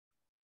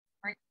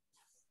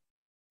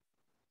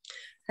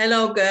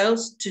Hello,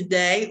 girls.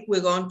 Today we're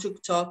going to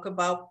talk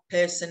about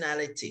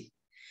personality.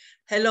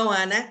 Hello,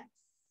 Anna.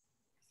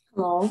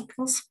 Hello.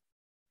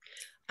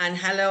 And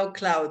hello,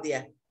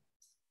 Claudia.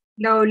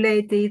 Hello,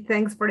 Lady.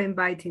 Thanks for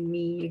inviting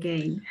me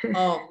again.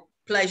 Oh,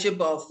 pleasure,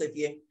 both of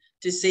you,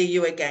 to see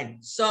you again.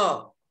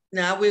 So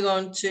now we're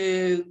going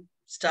to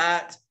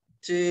start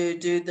to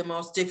do the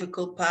most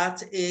difficult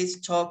part,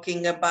 is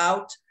talking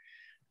about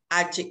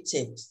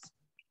adjectives.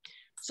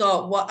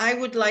 So what I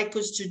would like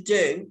us to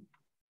do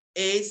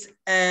is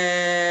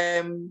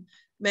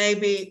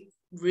maybe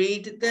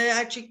read the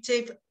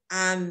adjective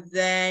and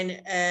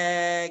then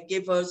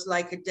give us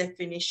like a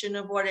definition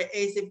of what it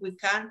is if we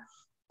can,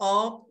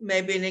 or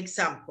maybe an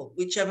example,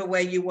 whichever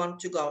way you want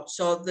to go,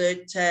 so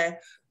that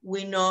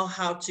we know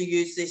how to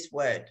use this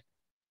word.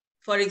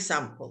 For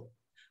example,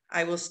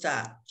 I will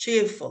start.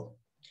 Cheerful.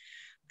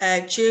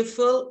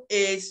 Cheerful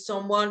is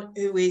someone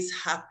who is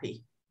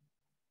happy,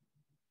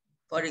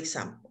 for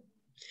example.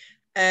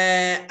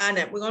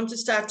 Anna, we're going to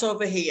start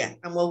over here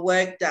and we'll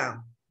work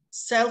down.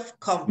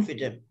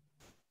 Self-confident.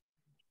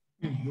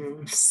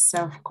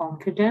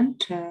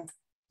 Self-confident.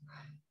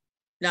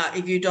 Now,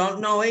 if you don't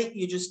know it,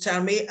 you just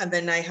tell me and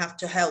then I have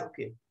to help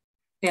you.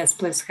 Yes,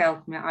 please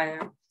help me.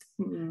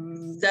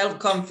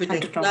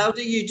 Self-confident.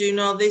 Claudia, you do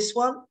know this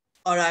one,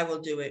 or I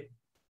will do it.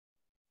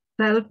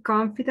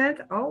 Self-confident.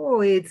 Oh,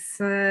 it's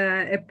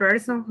a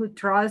person who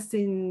trusts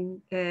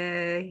in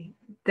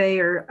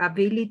their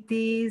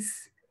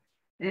abilities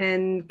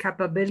and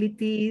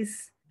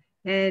capabilities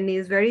and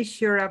is very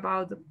sure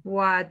about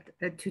what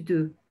to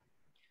do.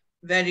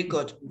 Very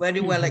good. Very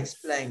well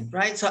explained,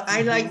 right? So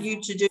I like you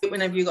to do it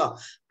whenever you go.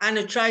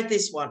 Anna, try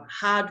this one.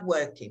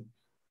 Hardworking.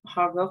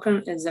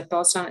 Hardworking is a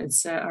person,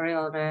 it's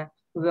really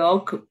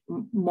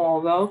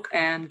more work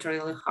and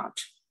really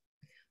hard.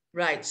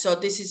 Right. So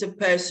this is a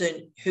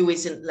person who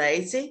isn't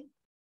lazy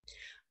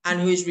and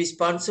who's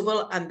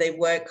responsible and they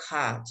work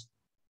hard.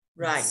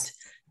 Right. Yes.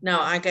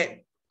 Now I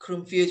get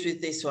confused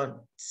with this one.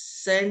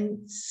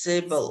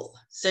 Sensible.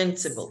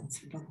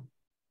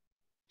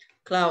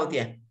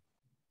 Claudia.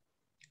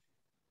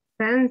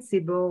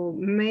 Sensible,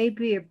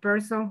 maybe a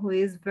person who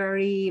is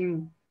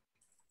very,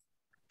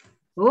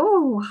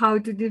 how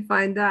to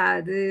define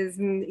that? Is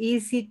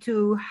easy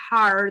to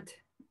hurt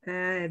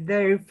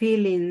their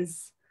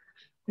feelings.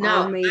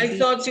 No, maybe... I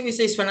thought it was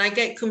this one. I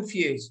get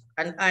confused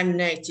and I'm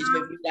native,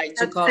 if you like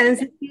to call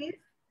sensitive. it.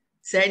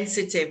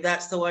 Sensitive,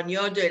 that's the one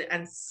you're doing.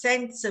 And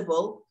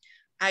sensible,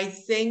 I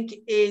think,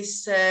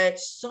 is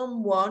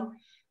someone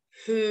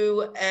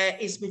who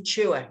is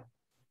mature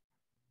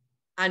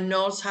and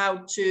knows how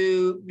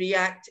to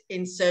react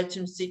in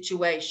certain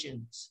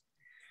situations.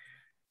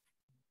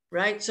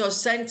 Right? So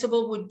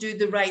sensible would do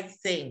the right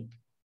thing.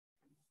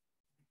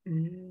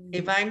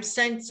 If I'm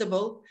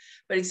sensible,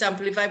 for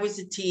example, if I was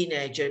a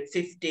teenager at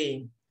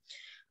 15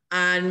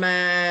 and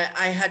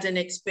I had an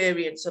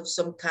experience of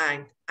some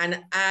kind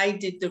and I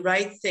did the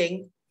right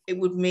thing, it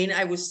would mean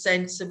I was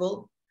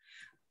sensible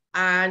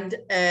and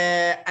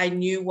I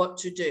knew what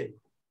to do.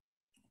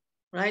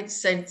 Right?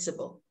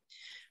 Sensible.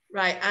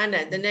 Right,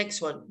 Anna, the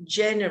next one,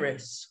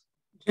 generous.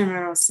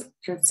 Generous,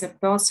 it's a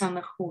person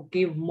who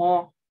gives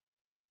more.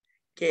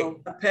 Okay,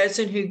 a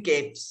person who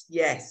gives,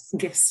 yes.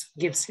 Gives,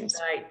 yes.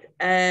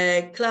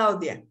 Right,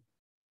 Claudia,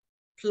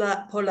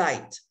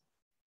 polite.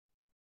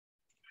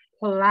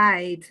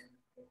 Polite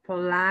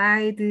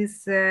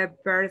is a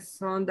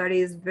person that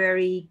is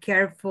very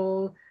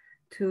careful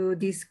to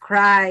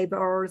describe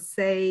or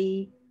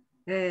say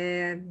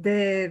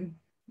their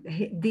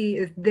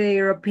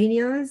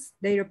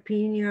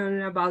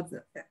opinion about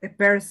a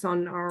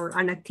person or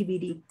an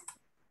activity.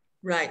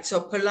 Right, so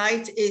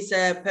polite is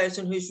a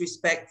person who's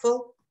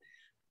respectful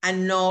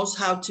and knows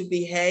how to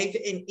behave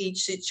in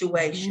each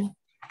situation.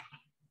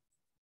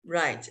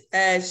 Right,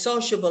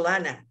 sociable,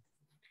 Anna.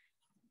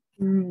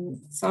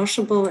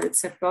 Sociable,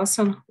 it's a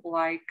person who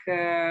like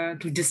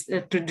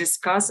to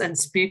discuss and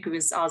speak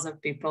with other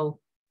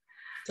people.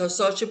 So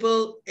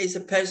sociable is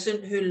a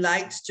person who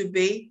likes to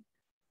be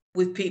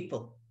with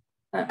people.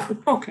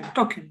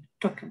 Talking.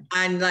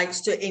 And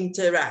likes to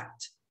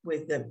interact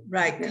with them.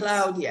 Right, yes.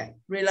 Claudia,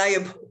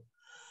 reliable.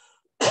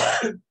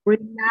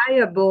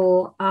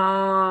 Reliable,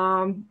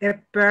 a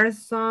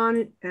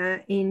person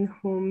in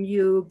whom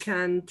you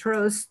can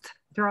trust.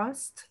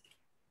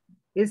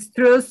 Is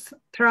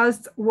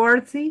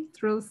trustworthy?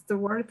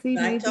 Trustworthy,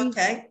 right, maybe?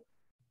 Okay.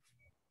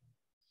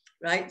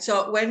 Right,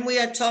 so when we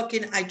are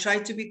talking, I try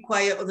to be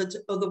quiet,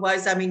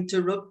 otherwise I'm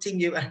interrupting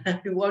you and I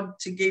want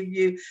to give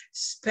you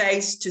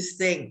space to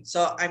think.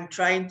 So I'm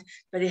trying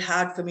very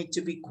hard for me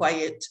to be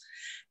quiet.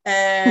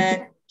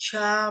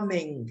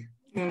 Charming.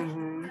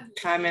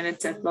 Charming,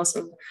 it's a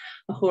person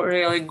who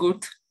really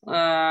good.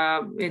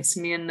 It's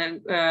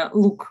mean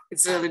look.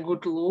 It's really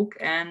good look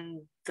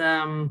and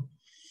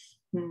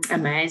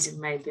amazing,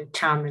 maybe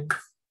charming.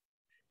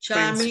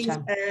 Charming.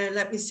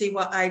 Let me see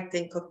what I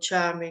think of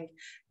charming.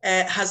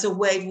 Has a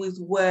way with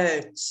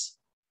words,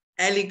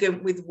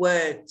 elegant with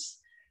words.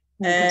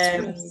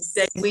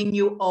 They win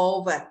you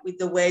over with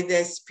the way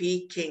they're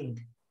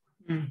speaking.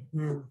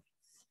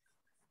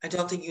 I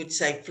don't think you'd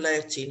say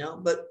flirty, no,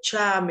 but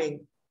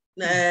charming.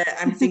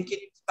 I'm thinking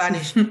in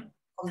Spanish,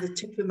 on the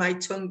tip of my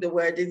tongue, the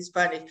word in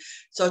Spanish.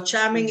 So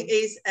charming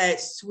is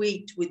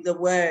sweet with the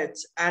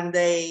words, and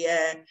they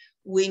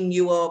win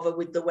you over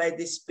with the way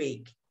they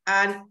speak.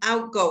 And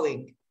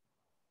outgoing.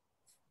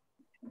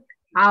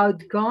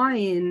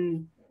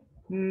 Outgoing,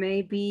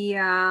 maybe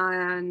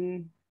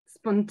a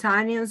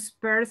spontaneous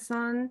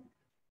person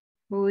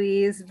who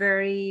is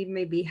very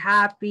maybe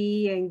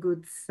happy and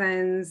good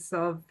sense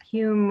of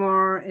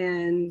humor,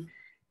 and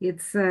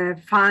it's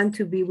fun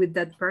to be with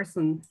that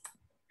person.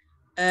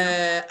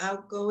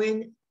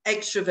 Outgoing,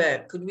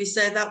 extrovert. Could we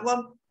say that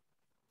one?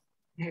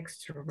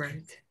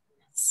 Extrovert.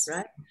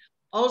 Right.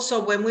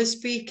 Also, when we're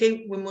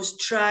speaking, we must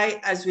try,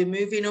 as we're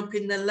moving up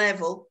in the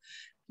level,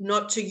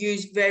 not to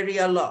use very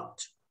a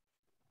lot,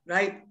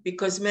 right?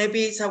 Because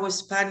maybe it's our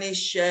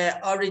Spanish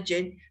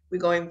origin. We're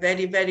going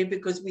very, very,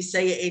 because we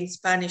say it in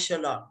Spanish a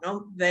lot,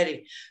 no?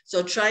 Very.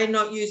 So try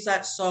not use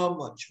that so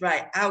much,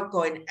 right?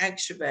 Outgoing,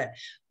 extrovert,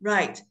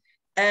 right?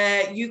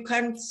 You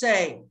can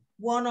say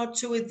one or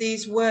two of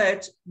these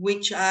words,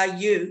 which are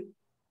you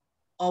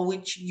or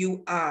which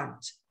you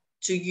aren't,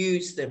 to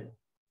use them.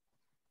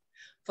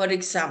 For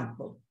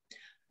example,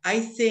 I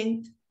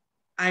think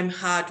I'm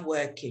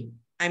hardworking,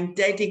 I'm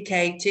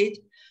dedicated,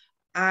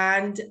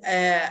 and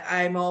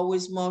I'm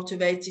always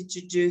motivated to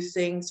do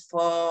things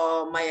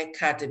for my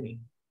academy.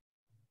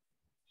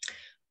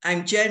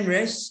 I'm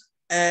generous,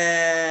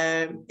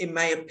 in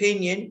my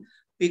opinion,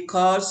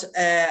 because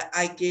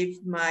I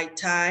give my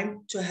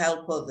time to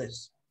help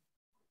others.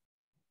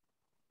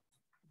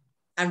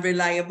 I'm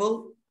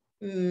reliable.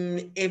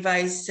 If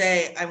I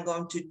say I'm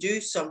going to do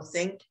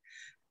something,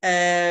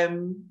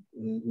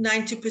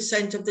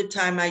 90% of the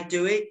time I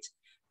do it,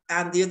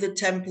 and the other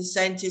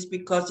 10% is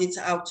because it's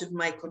out of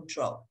my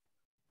control.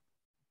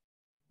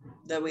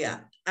 There we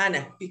are.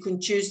 Anna, you can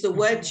choose the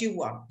words you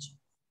want.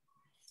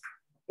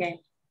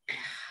 Okay.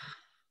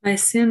 I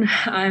think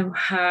I'm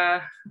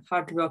a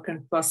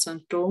hardworking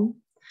person too,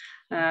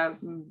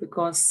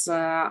 because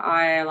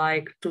I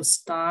like to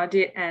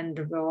study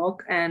and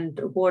work, and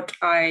what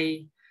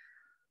I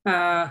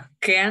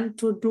can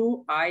to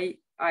do, I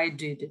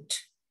did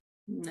it.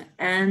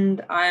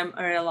 And I'm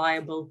a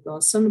reliable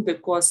person,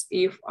 because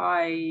if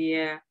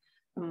I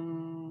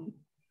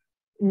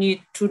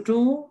need to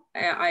do,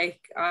 I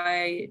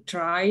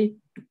try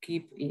to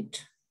keep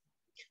it.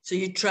 So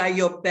you try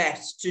your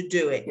best to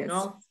do it, yes.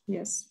 No?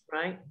 Yes.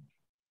 Right.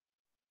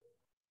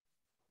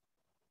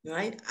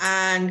 Right.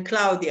 And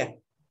Claudia?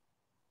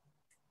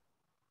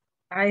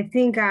 I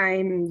think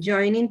I'm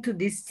joining to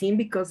this team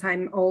because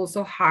I'm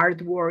also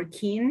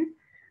hardworking.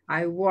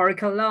 I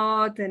work a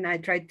lot and I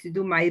try to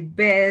do my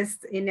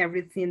best in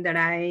everything that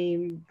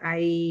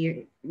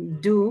I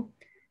do.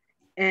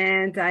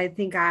 And I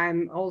think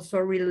I'm also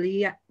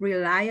really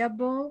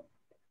reliable.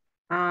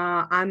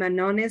 I'm an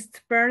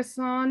honest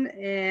person,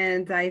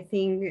 and I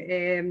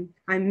think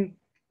I'm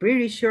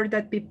pretty sure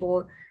that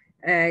people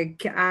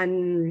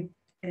can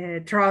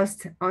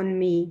trust on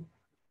me.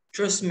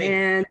 Trust me.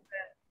 And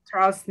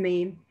trust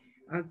me.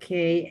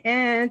 Okay.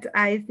 And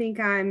I think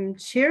I'm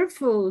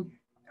cheerful.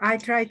 I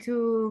try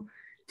to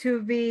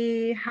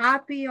be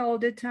happy all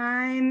the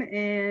time.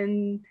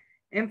 And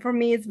for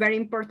me, it's very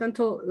important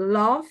to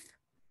love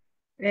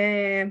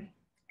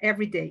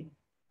every day.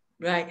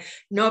 Right.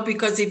 No,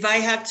 because if I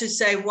had to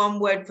say one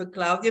word for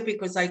Claudia,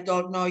 because I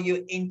don't know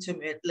you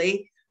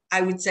intimately,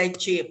 I would say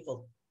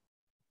cheerful.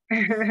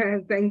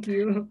 Thank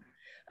you.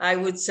 I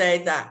would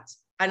say that.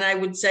 And I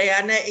would say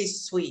Anna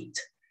is sweet.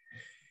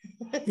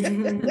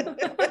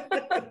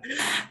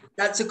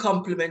 That's a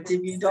compliment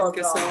if you don't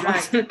know. So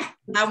right.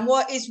 And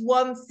what is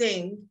one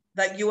thing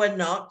that you are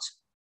not,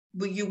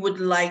 but you would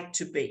like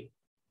to be?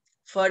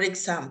 For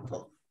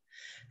example,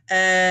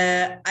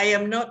 I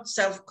am not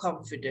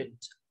self-confident.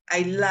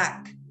 I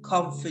lack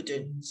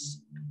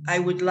confidence. I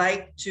would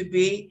like to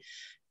be,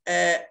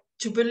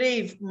 to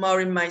believe more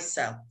in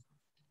myself.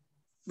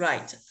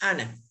 Right,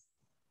 Anna.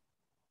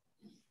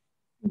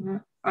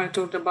 I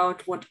talked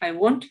about what I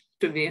want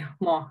to be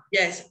more.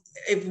 Yes,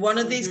 if one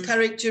of these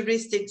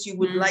characteristics you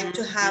would like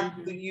to have,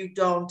 but you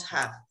don't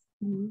have.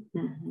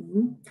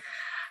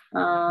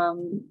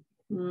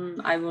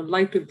 I would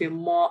like to be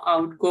more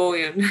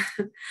outgoing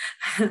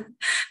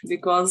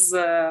because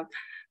I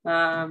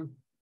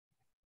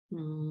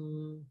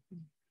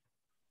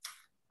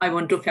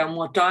want to have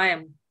more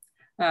time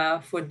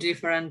for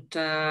different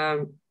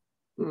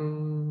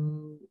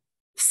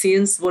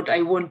things what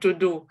I want to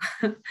do.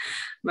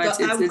 But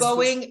so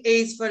outgoing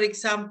is, for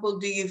example,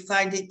 do you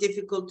find it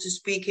difficult to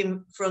speak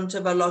in front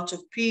of a lot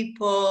of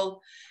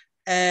people?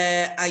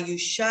 Are you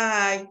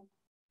shy?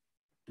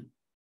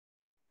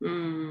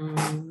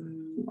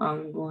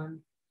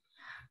 Outgoing.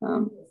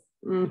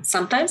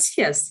 Sometimes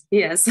yes.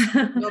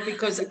 No,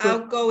 because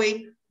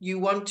outgoing, you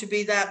want to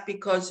be that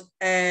because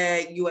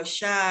you are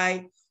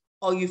shy,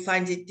 or you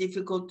find it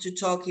difficult to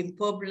talk in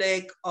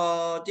public,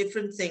 or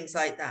different things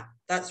like that.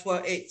 That's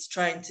what it's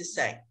trying to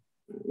say.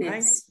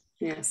 Yes.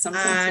 Right? Yes.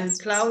 And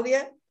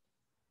Claudia?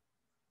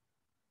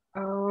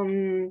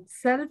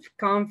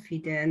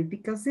 self-confident,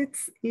 because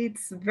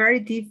it's very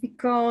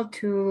difficult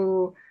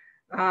to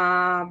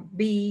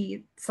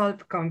be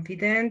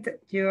self-confident.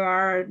 You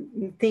are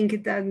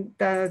thinking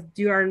that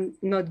you are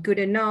not good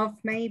enough,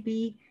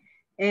 maybe,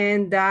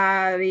 and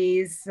that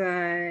is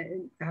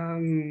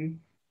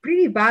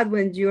pretty bad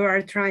when you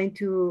are trying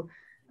to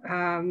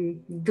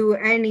do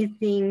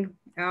anything,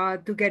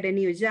 to get a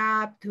new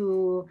job,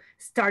 to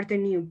start a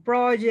new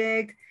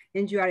project,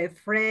 and you are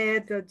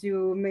afraid that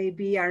you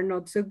maybe are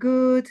not so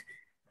good.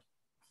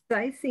 So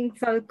I think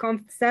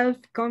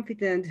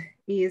self-confidence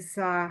is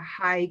a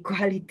high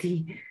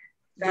quality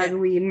that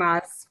we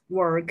must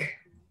work.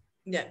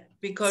 Yeah,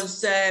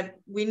 because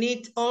we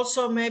need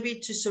also maybe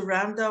to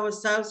surround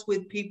ourselves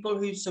with people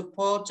who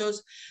support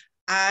us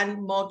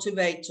and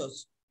motivate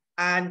us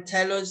and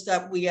tell us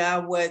that we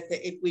are worth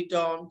it if we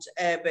don't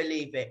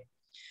believe it.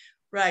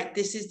 Right,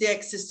 this is the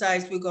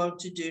exercise we're going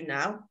to do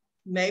now.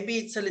 Maybe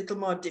it's a little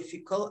more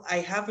difficult. I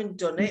haven't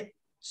done it,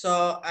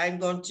 so I'm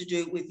going to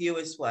do it with you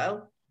as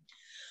well.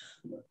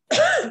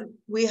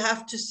 We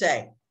have to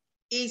say,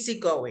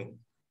 easygoing,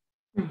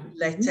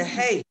 letter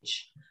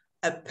H,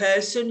 a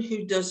person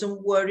who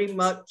doesn't worry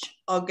much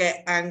or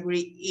get angry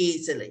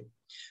easily.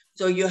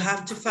 So you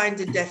have to find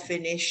a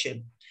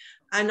definition.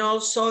 And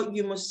also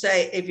you must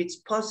say if it's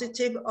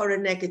positive or a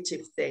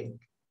negative thing.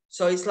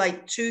 So it's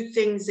like two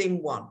things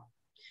in one.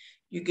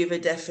 You give a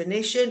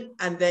definition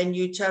and then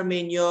you tell me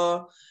in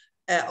your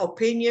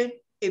opinion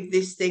if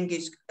this thing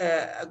is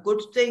a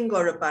good thing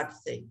or a bad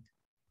thing.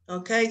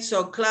 Okay,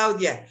 so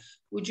Claudia,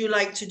 would you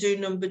like to do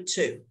number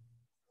 2?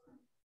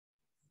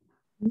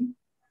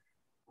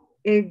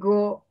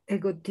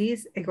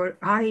 Egotistical.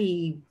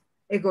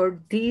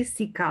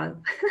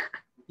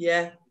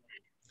 Yeah.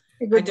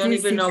 Egotistical. I don't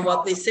even know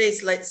what this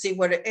is. Let's see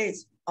what it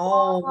is.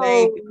 Oh,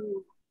 maybe.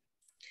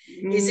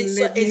 Is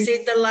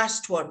it the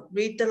last one?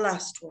 Read the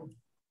last one.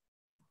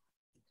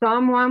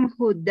 Someone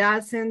who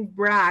doesn't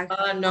brag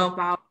No.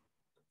 about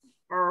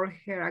or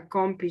her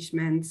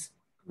accomplishments.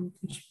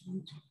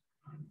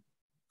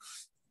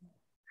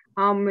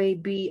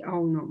 Maybe,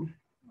 oh no.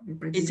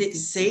 Is it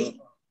C?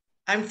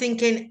 I'm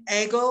thinking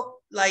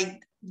ego,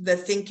 like the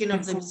thinking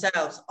of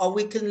themselves, or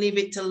we can leave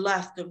it to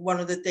last of one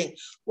of the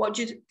things. What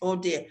do you, oh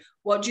dear,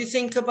 what do you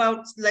think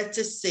about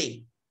letter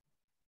C?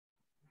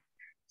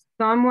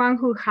 Someone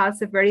who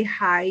has a very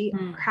high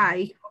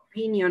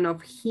opinion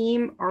of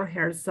him or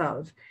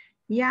herself.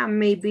 Yeah,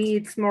 maybe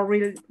it's more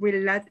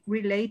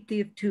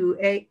relative to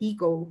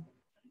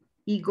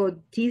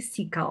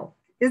egotistical.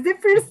 It's the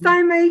first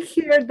time I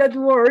hear that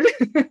word.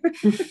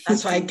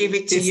 That's why I give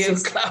it to you,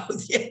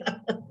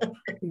 Claudia.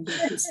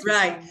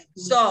 Right,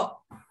 so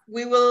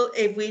we will,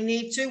 if we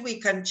need to, we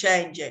can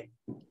change it.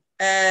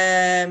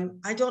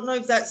 I don't know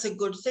if that's a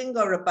good thing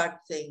or a bad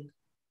thing.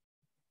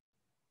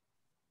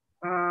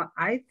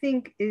 I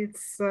think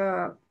it's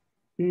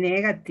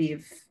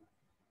negative.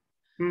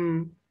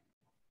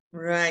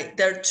 Right,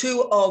 they're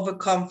too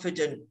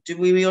overconfident. Do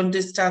we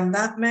understand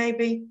that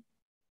maybe?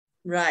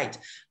 Right,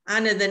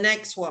 Anna, the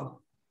next one.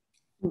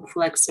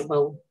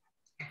 Flexible.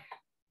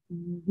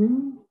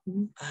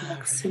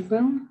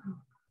 Flexible.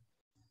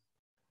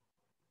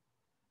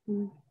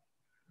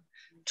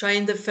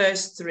 Trying the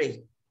first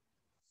 3.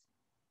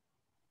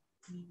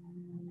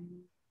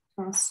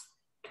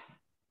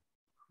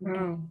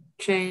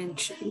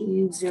 Change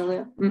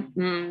easily.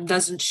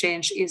 Doesn't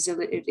change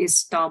easily. It is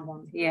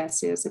stubborn.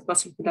 Yes, a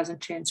person who doesn't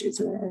change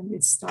easily,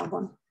 it's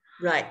stubborn.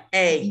 Right,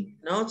 A,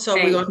 no? So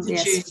we're going to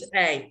choose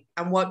A.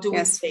 And what do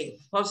we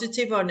think?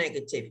 Positive or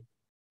negative?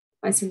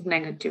 I think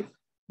negative,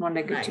 more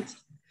negative. Right.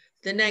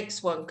 The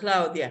next one,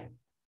 Claudia.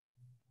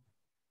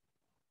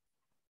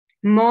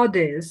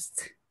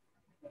 Modest.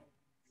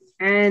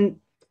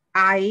 And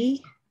I,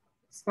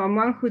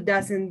 someone who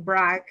doesn't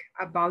brag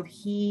about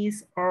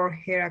his or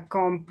her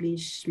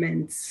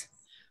accomplishments.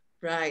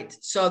 Right,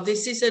 so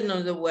this is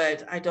another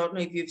word. I don't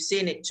know if you've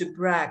seen it, to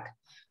brag.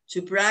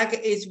 To brag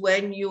is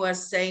when you are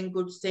saying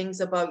good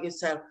things about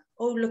yourself.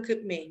 Oh, look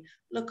at me,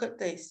 look at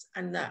this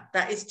and that.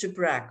 That is to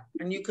brag.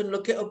 And you can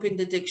look it up in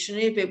the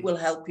dictionary if it will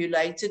help you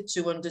later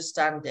to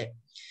understand it.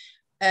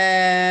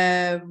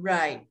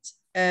 Right,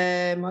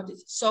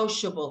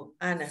 sociable,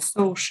 Anna.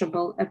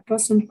 Sociable, a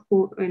person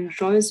who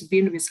enjoys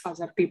being with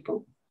other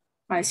people.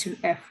 I assume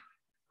F.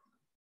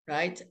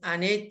 Right,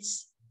 and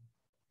it's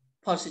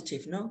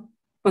positive, no?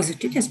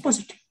 Positive, yes,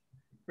 positive.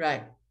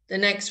 Right, the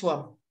next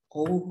one.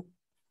 Oh.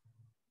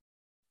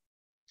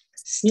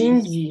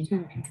 Stingy.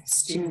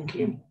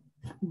 Stingy.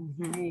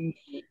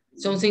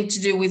 Something to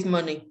do with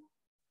money.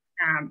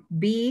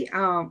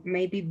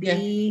 Maybe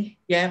be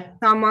yeah.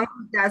 Someone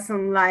who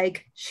doesn't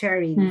like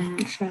sharing.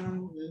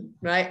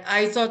 Right,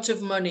 I thought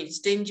of money.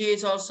 Stingy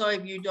is also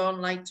if you don't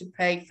like to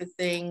pay for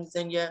things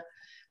and you're,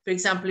 for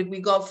example, if we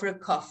go for a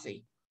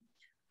coffee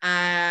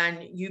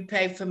and you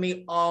pay for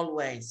me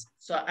always.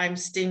 So I'm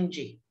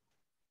stingy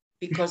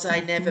because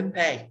I never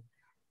pay,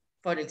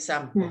 for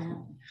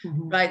example.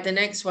 Right, the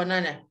next one,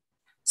 Anna.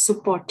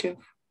 Supportive.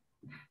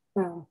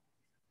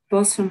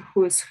 Person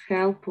who is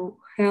helpful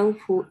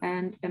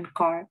and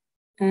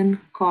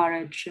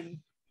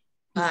encouraging.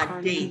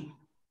 D.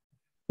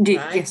 D,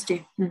 Right? yes,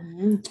 D.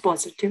 It's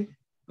positive.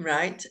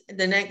 Right.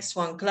 The next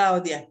one,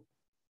 Claudia.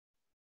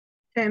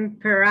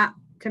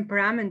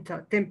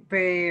 Temperamental.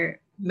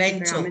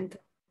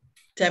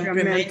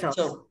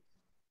 Temperamental.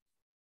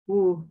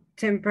 Ooh,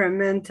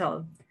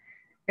 temperamental.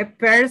 A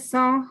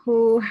person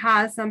who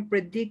has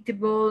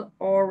unpredictable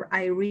or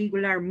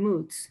irregular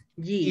moods.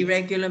 G.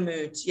 Irregular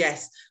moods,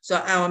 yes. So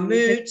our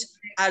mood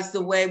as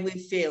the way we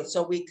feel.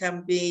 So we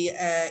can be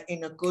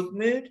in a good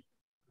mood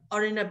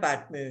or in a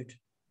bad mood.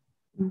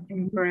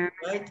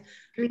 Right?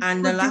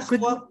 And the last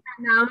could one? you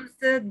pronounce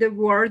the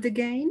word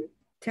again?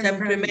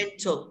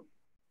 Temperamental.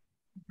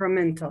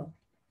 Temperamental.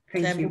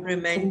 Thank you.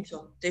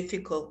 Temperamental.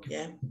 Difficult,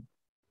 yeah.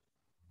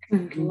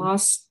 And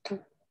last.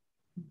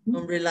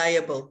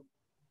 Unreliable.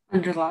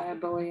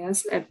 Unreliable,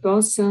 yes. A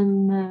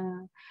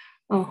person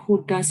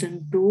who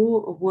doesn't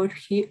do what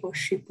he or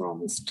she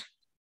promised.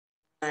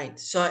 Right.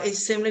 So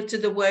it's similar to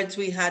the words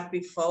we had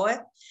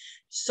before.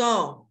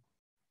 So,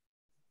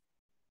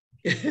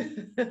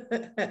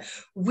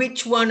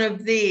 which one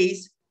of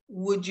these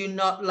would you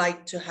not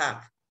like to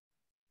have?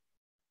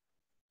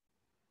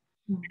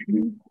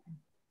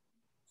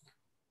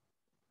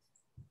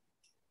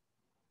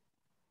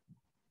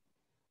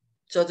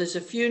 So there's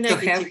a few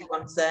negative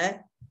ones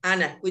there.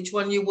 Anna, which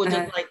one you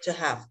wouldn't like to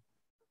have?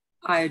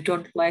 I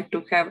don't like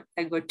to have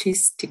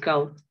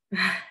egotistical.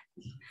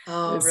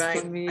 Oh,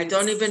 right. I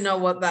don't even know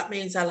what that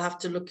means. I'll have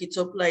to look it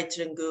up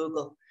later in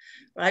Google.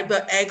 Right,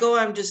 but ego,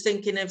 I'm just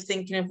thinking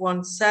of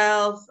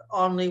oneself,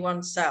 only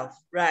oneself.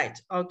 Right,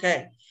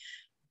 okay.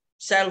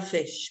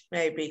 Selfish,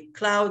 maybe.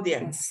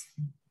 Claudia. Yes.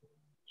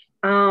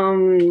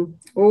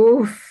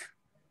 Oof.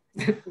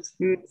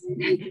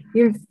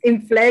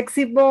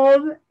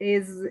 Inflexible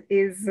is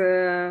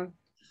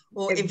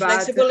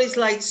inflexible is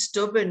like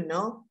stubborn,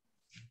 no?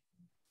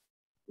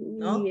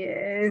 No?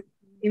 Yes,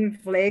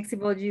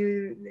 inflexible.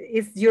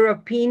 It's your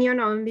opinion,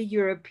 only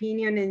your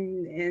opinion,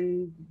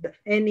 and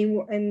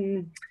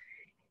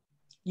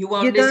you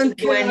won't listen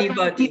to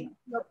anybody.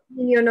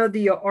 Opinion of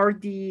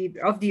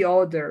the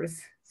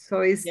others. So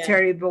it's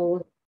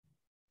terrible.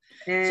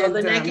 And, so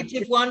the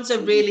negative ones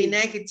are really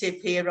negative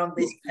here on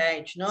this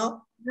page,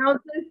 no?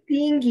 Not the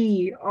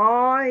stingy.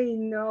 I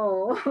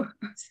know.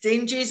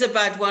 Stingy is a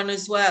bad one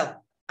as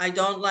well. I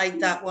don't like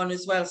that one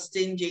as well,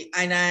 stingy.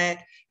 And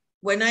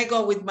when I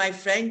go with my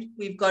friend,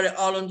 we've got it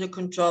all under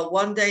control.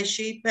 One day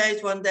she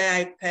pays, one day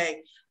I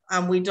pay,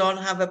 and we don't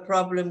have a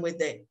problem with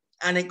it.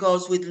 And it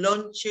goes with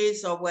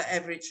lunches or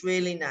whatever. It's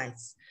really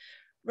nice.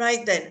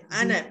 Right then,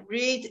 Anna,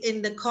 read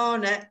in the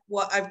corner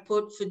what I've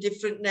put for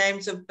different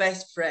names of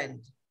best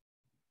friend.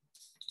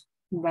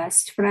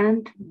 Best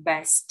friend,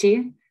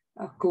 bestie,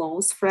 a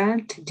close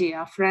friend,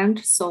 dear friend,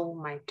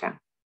 soulmate.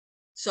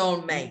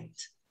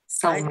 Soulmate.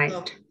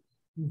 Soulmate.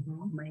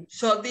 Right?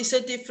 So these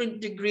are different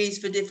degrees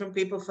for different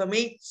people. For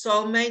me,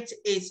 soulmate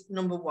is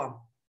number one.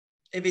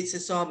 If it's a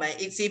soulmate,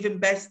 it's even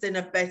best than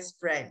a best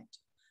friend,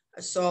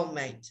 a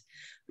soulmate.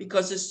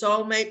 Because a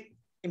soulmate,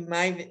 in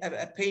my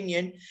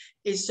opinion,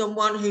 is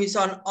someone who's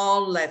on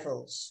all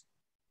levels,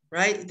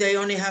 right? They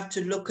only have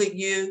to look at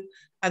you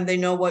and they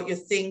know what you're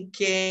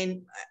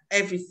thinking,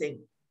 everything.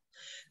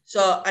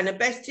 So, and a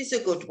bestie is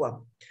a good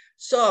one.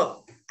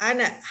 So,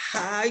 Anna,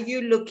 are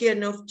you lucky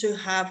enough to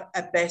have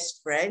a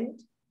best friend?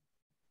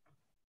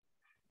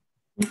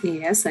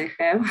 Yes, I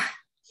have.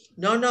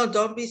 No,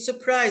 don't be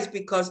surprised,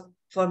 because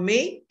for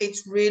me,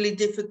 it's really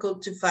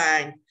difficult to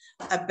find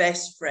a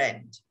best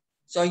friend.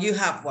 So you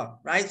have one,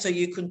 right? So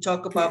you can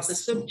talk about the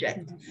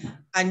subject.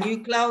 And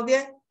you,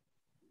 Claudia?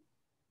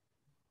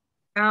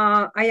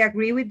 I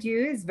agree with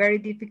you. It's very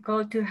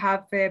difficult to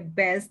have a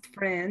best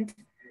friend.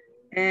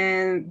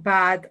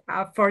 But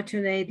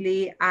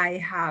fortunately, I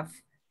have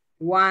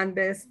one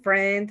best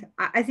friend.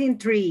 I think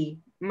three.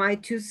 My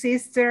two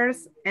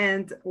sisters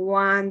and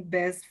one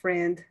best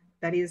friend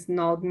that is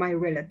not my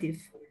relative.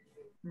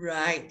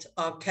 Right,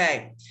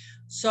 okay.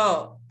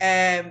 So,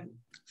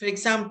 for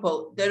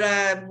example, there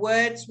are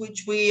words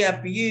which we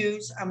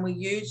abuse and we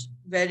use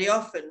very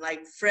often,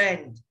 like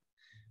friend.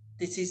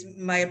 This is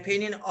my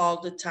opinion all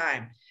the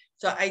time.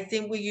 So I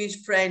think we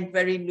use friend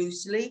very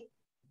loosely.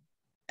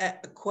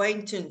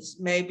 Acquaintance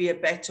may be a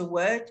better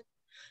word.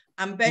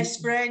 And best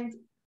friend,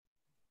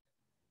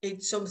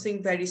 it's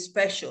something very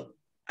special.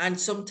 And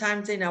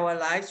sometimes in our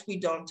lives, we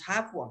don't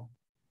have one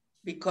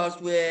because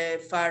we're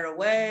far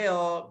away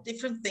or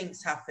different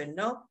things happen,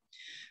 no?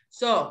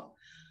 So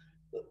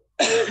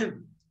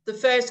the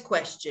first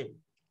question,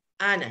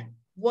 Anna,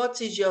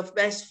 what is your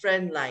best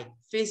friend like?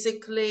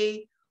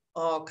 Physically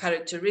or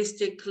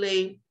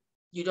characteristically?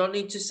 You don't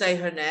need to say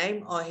her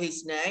name or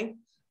his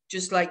name,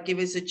 just like give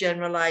us a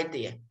general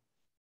idea.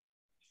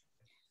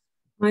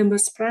 My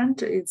best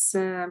friend is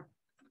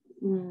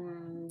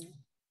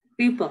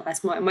people, as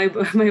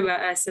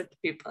I said,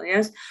 people,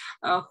 yes,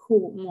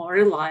 who more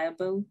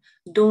reliable,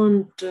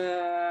 don't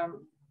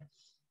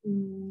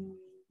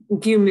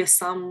give me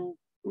some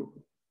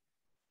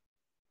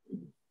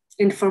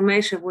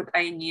information what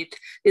I need.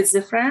 It's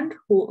a friend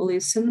who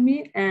listen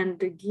me and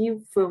give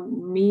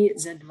me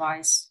the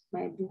advice,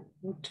 maybe.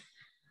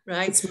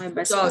 right? It's my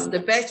best so friend. The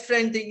best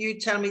friend that you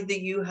tell me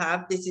that you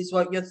have, this is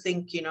what you're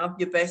thinking of,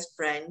 your best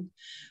friend.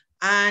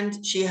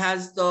 And she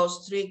has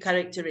those 3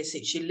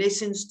 characteristics. She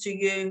listens to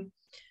you,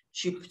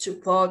 she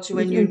supports you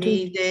when you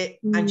need it,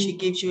 and she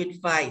gives you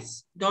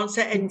advice. Don't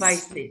say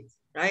advices,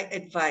 right?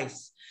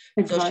 Advice.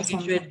 So she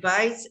gives you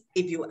advice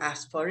if you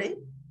ask for it.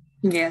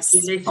 Yes. She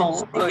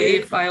listens to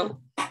you. If I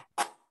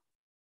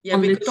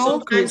because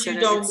sometimes you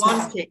don't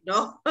want it,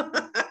 no?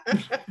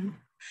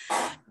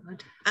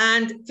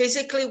 And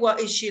physically,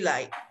 what is she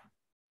like?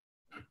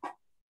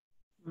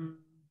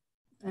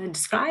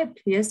 Describe,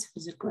 yes,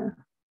 physically.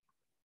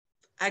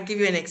 I'll give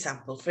you an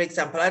example. For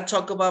example, I'll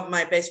talk about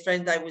my best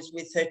friend. I was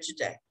with her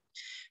today.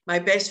 My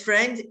best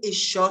friend is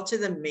shorter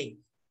than me.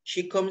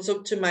 She comes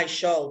up to my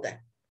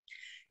shoulder.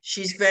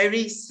 She's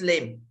very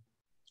slim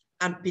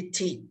and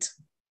petite.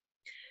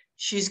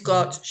 She's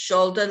got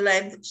shoulder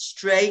length,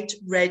 straight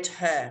red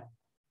hair.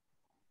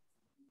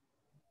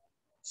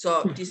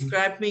 So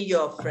describe me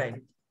your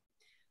friend.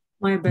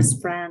 My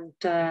best friend,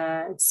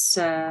 it's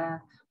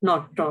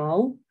not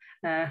tall,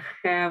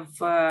 have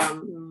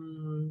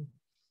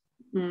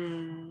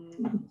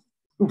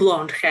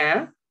blonde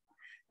hair,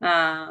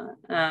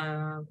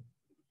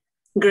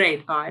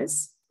 great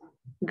eyes,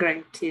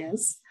 great,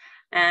 yes.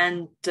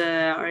 And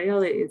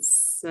really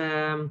it's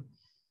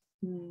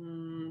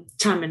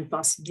charming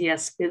person.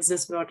 Yes,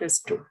 this word is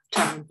true,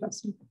 charming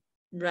person.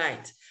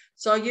 Right.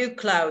 So you,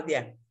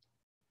 Claudia,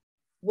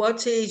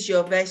 what is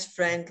your best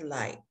friend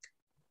like?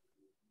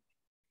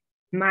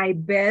 My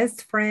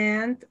best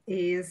friend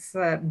is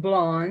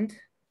blonde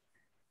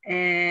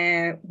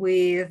and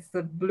with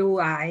blue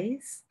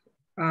eyes.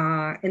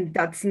 And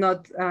that's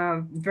not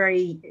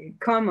very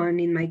common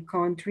in my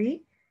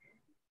country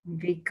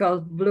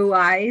because blue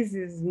eyes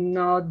is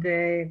not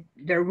the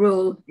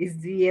rule, is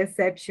the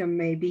exception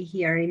maybe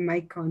here in my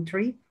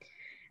country.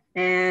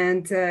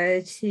 And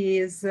she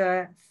is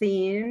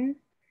thin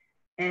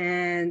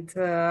and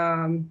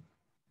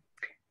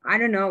I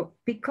don't know,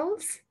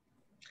 pickles?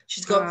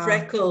 She's got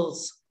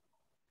freckles.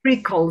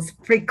 Freckles,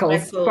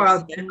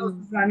 Yeah.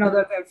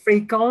 another than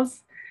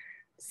freckles,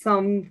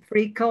 some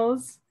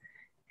freckles.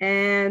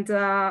 And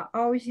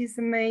oh, she's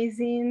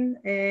amazing.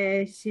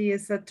 She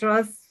is a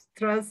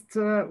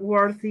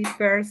trustworthy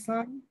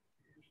person.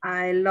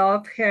 I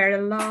love her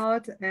a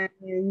lot,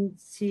 and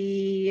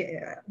she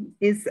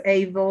is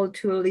able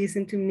to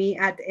listen to me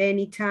at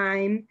any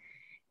time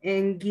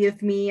and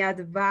give me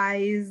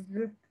advice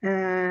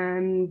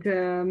and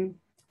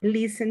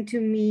listen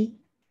to me.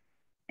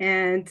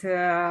 And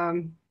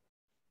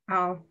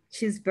oh,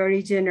 she's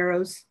very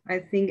generous, I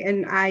think,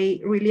 and I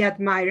really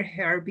admire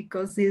her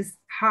because she's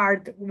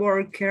hard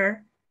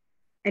worker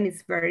and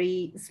is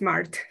very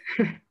smart.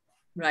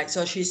 Right,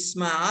 so she's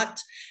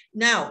smart.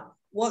 Now,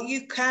 what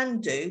you can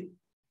do,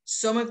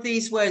 some of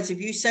these words,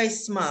 if you say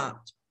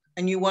smart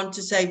and you want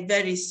to say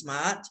very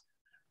smart,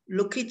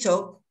 look it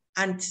up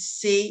and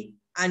see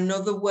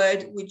another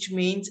word which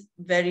means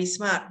very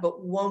smart,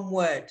 but one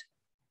word.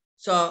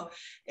 So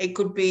it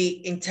could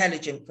be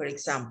intelligent, for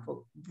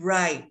example,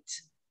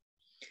 bright.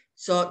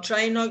 So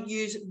try not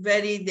use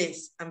very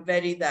this and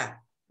very that.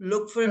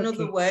 Look for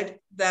another word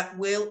that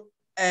will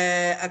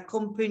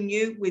accompany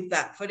you with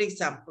that. For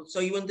example,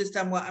 so you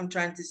understand what I'm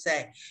trying to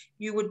say.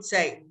 You would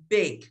say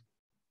big,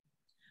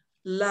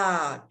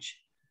 large,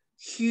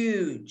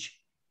 huge,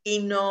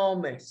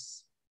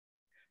 enormous.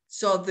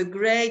 So the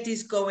grade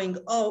is going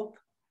up,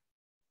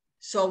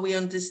 so we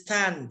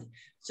understand.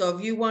 So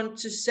if you want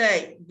to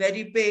say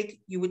very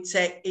big, you would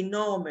say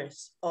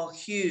enormous or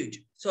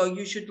huge. So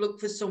you should look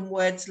for some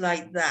words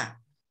like that,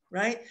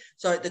 right?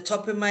 So at the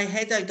top of my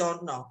head, I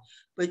don't know,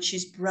 but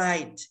she's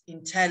bright,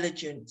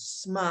 intelligent,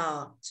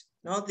 smart.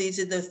 No, these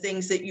are the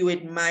things that you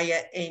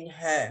admire in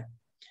her,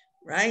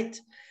 right?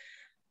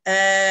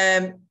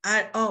 And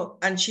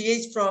she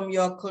is from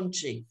your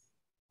country,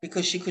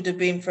 because she could have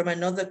been from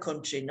another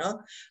country,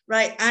 no?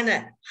 Right,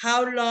 Anna,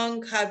 how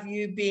long have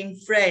you been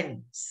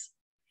friends?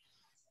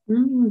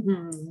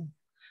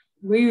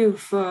 We've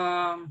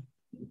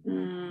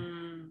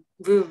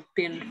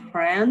been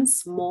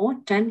friends more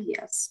 10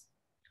 years.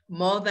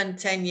 More than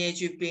 10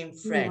 years you've been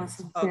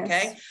friends,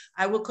 okay? Yes.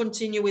 I will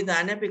continue with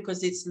Anna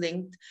because it's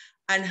linked.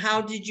 And how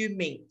did you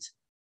meet?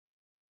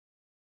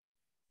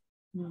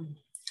 We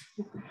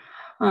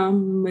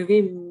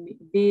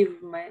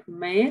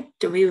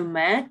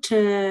met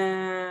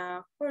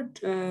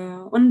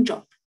on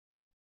job.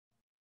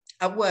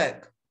 At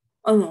work?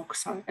 At work,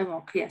 sorry, at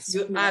work, yes.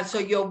 So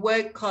your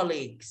work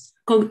colleagues?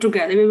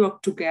 Together, we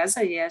work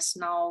together, yes.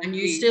 Now. And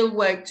you still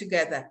work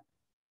together?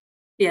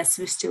 Yes,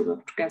 we still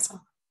work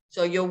together.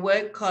 So your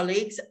work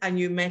colleagues and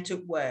you met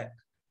at work.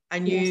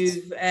 And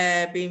you've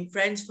been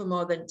friends for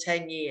more than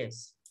 10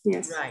 years?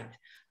 Yes. Right.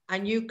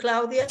 And you,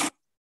 Claudia?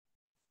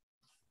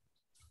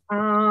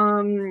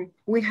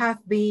 We have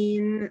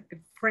been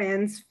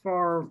friends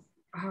for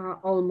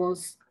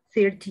almost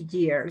 30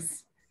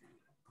 years.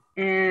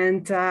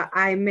 And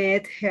I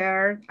met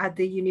her at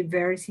the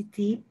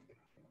university.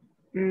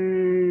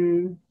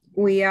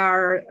 We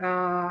are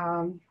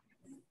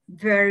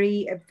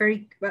very,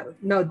 well,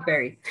 not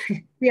very.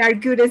 We are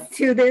good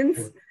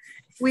students.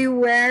 We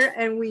were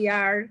and we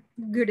are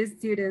good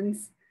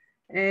students.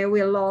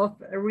 We love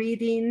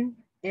reading,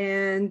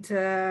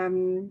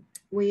 and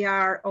we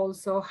are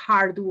also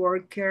hard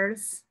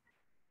workers.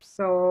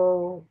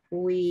 So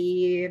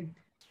we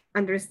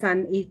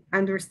understand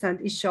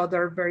each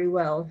other very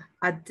well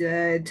at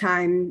the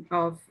time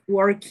of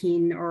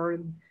working or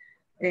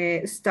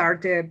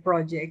start a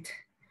project.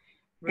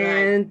 Right.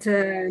 And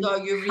So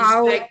you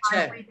how respect are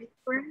her. we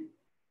different?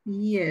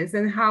 Yes,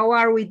 and how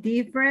are we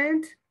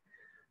different?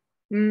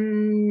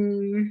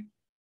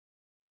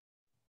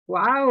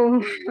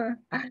 Wow,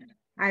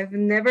 I've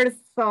never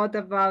thought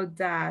about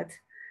that,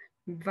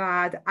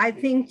 but I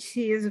think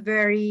she is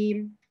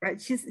very,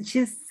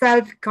 she's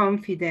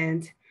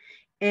self-confident,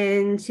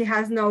 and she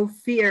has no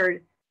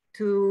fear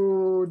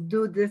to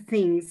do the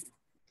things.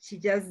 She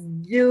just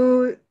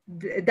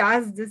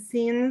does the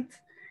things,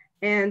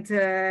 and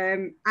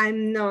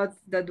I'm not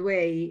that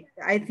way.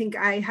 I think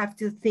I have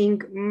to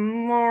think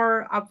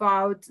more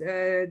about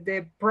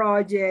the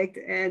project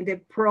and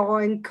the pro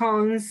and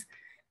cons,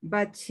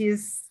 but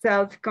she's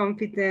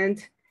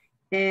self-confident,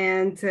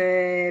 and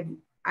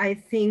I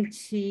think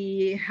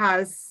she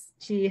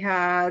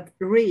had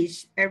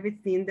reached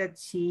everything that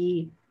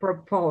she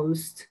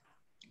proposed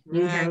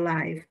in her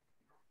life.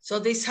 So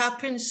this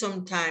happens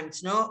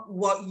sometimes, no?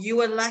 What you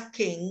are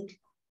lacking,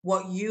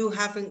 what you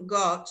haven't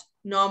got,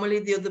 normally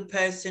the other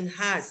person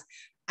has,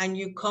 and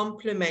you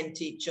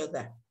complement each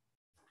other.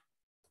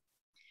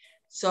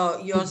 So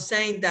you're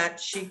saying that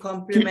she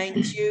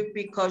compliments you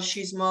because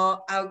she's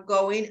more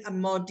outgoing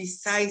and more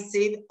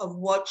decisive of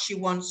what she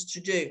wants to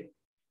do.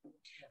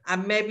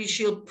 And maybe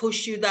she'll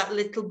push you that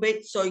little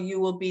bit so you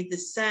will be the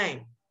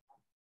same.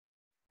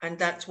 And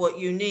that's what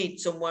you need,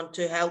 someone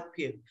to help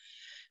you.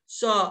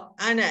 So,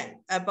 Anna,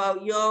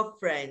 about your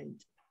friend,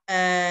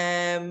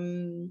 how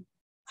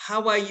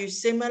are you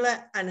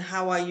similar and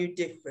how are you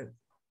different?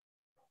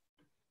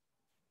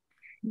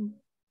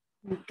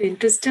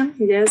 Interesting.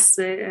 Yes,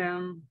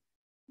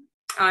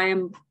 I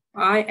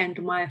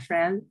and my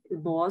friend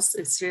boss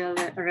is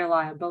really a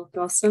reliable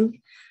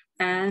person,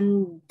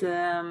 and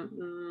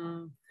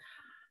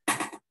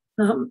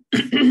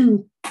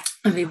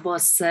we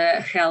both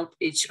help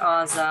each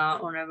other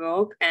on a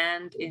work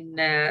and in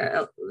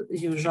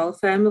usual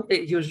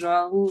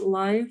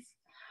life.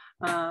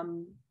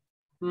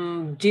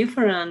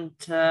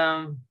 Different.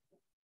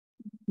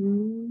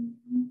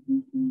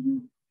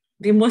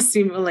 We more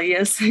similar.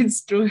 Yes,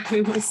 it's true.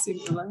 We more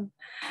similar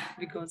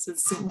because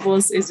it's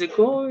both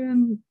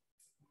easygoing,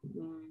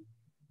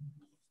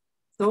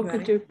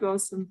 talkative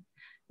person.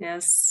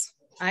 Yes.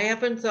 I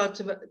haven't thought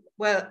of it.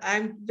 Well,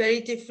 I'm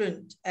very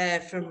different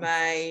from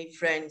my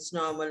friends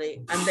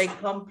normally, and they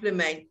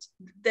complement,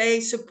 they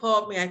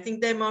support me. I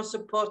think they're more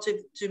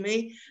supportive to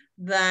me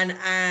than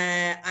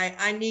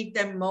I need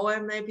them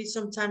more maybe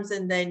sometimes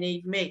than they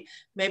need me.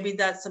 Maybe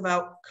that's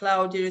about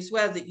Claudia as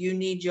well, that you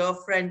need your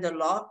friend a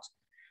lot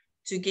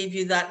to give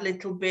you that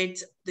little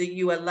bit that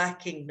you are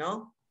lacking,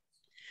 no?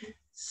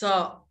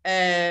 So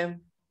I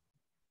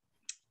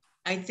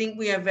think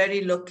we are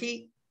very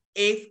lucky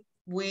if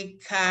we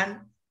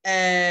can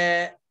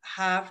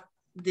have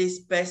this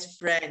best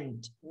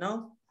friend,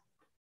 no?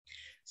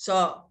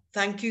 So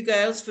thank you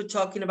girls for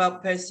talking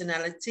about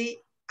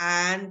personality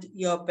and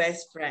your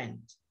best friend.